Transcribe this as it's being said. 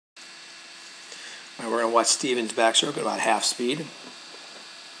All right, we're going to watch Steven's backstroke at about half speed.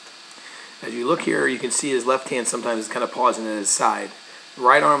 As you look here, you can see his left hand sometimes is kind of pausing at his side. The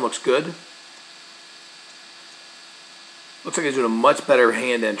right arm looks good. Looks like he's doing a much better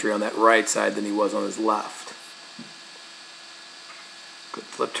hand entry on that right side than he was on his left. Good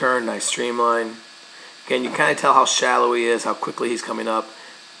flip turn, nice streamline. Again, you kind of tell how shallow he is, how quickly he's coming up.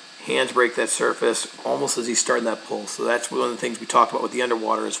 Hands break that surface almost as he's starting that pull. So that's one of the things we talked about with the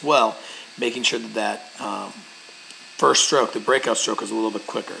underwater as well, making sure that first stroke, the breakout stroke, is a little bit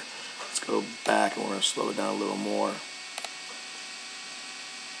quicker. Let's go back and we're going to slow it down a little more.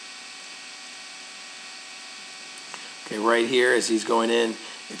 Okay, right here as he's going in,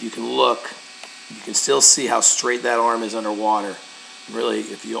 if you can look, you can still see how straight that arm is underwater. Really,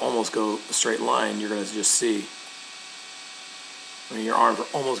 if you almost go a straight line, you're going to just see your arms are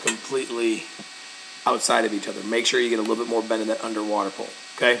almost completely outside of each other. Make sure you get a little bit more bend in that underwater pull,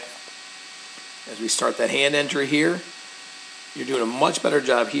 okay? As we start that hand entry here, you're doing a much better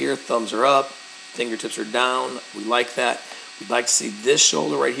job here. Thumbs are up, fingertips are down. We like that. We'd like to see this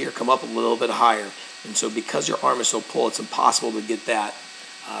shoulder right here come up a little bit higher. And so because your arm is so pulled, it's impossible to get that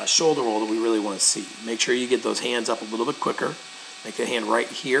shoulder roll that we really want to see. Make sure you get those hands up a little bit quicker. Make the hand right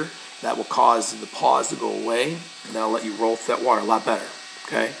here. That will cause the pause to go away, and that'll let you roll through that water a lot better,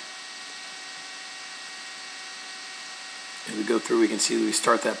 okay? As we go through, we can see that we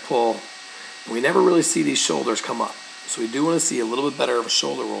start that pull. And we never really see these shoulders come up. So we do want to see a little bit better of a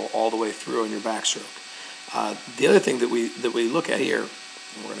shoulder roll all the way through on your backstroke. The other thing that we look at here,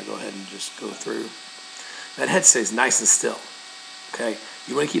 and we're going to go ahead and just go through, that head stays nice and still, okay?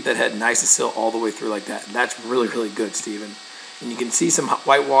 You want to keep that head nice and still all the way through like that. And that's really, really good, Steven. And you can see some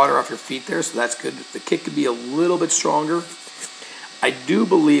white water off your feet there, so that's good. The kick could be a little bit stronger. I do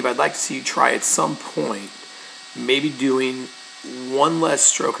believe I'd like to see you try at some point maybe doing one less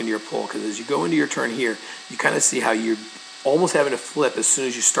stroke into your pull, because as you go into your turn here, you kind of see how you're almost having to flip as soon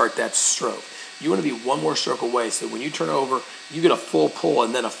as you start that stroke. You want to be one more stroke away, so when you turn over, you get a full pull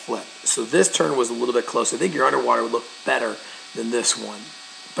and then a flip. So this turn was a little bit close. I think your underwater would look better than this one.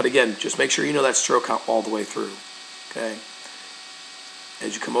 But again, just make sure you know that stroke count all the way through, okay?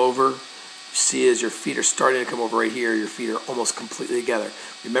 As you come over, you see as your feet are starting to come over right here, your feet are almost completely together.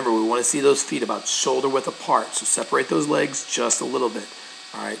 Remember, we want to see those feet about shoulder width apart, so separate those legs just a little bit.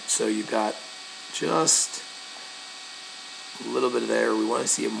 All right, so you've got just a little bit there. We want to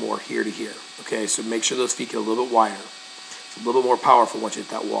see it more here to here. Okay, so make sure those feet get a little bit wider. It's a little bit more powerful once you hit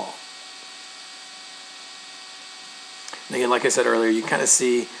that wall. And again, like I said earlier, you kind of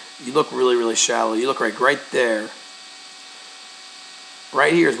see, you look really, really shallow. You look right there.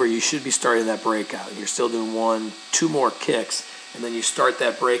 Right here is where you should be starting that breakout. You're still doing 1, 2 more kicks, and then you start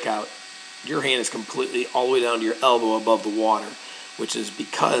that breakout. Your hand is completely all the way down to your elbow above the water, which is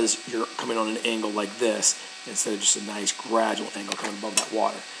because you're coming on an angle like this instead of just a nice gradual angle coming above that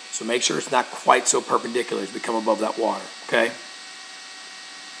water. So make sure it's not quite so perpendicular as we come above that water, okay?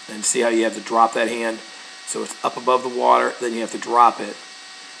 And see how you have to drop that hand. So it's up above the water, then you have to drop it,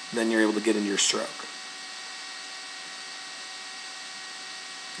 and then you're able to get into your stroke.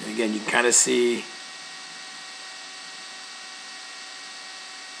 And again, you can kind of see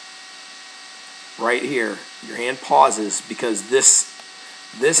right here, your hand pauses because this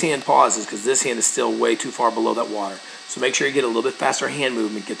hand pauses because this hand is still way too far below that water. So make sure you get a little bit faster hand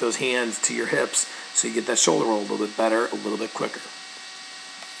movement, get those hands to your hips so you get that shoulder roll a little bit better, a little bit quicker.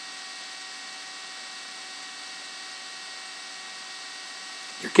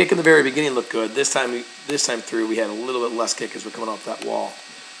 Your kick in the very beginning looked good. This time through, we had a little bit less kick as we're coming off that wall.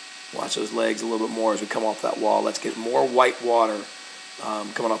 Watch those legs a little bit more as we come off that wall. Let's get more white water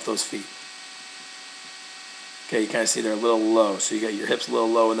coming off those feet. Okay, you kind of see they're a little low. So you got your hips a little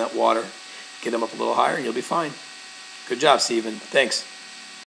low in that water. Get them up a little higher and you'll be fine. Good job, Steven. Thanks.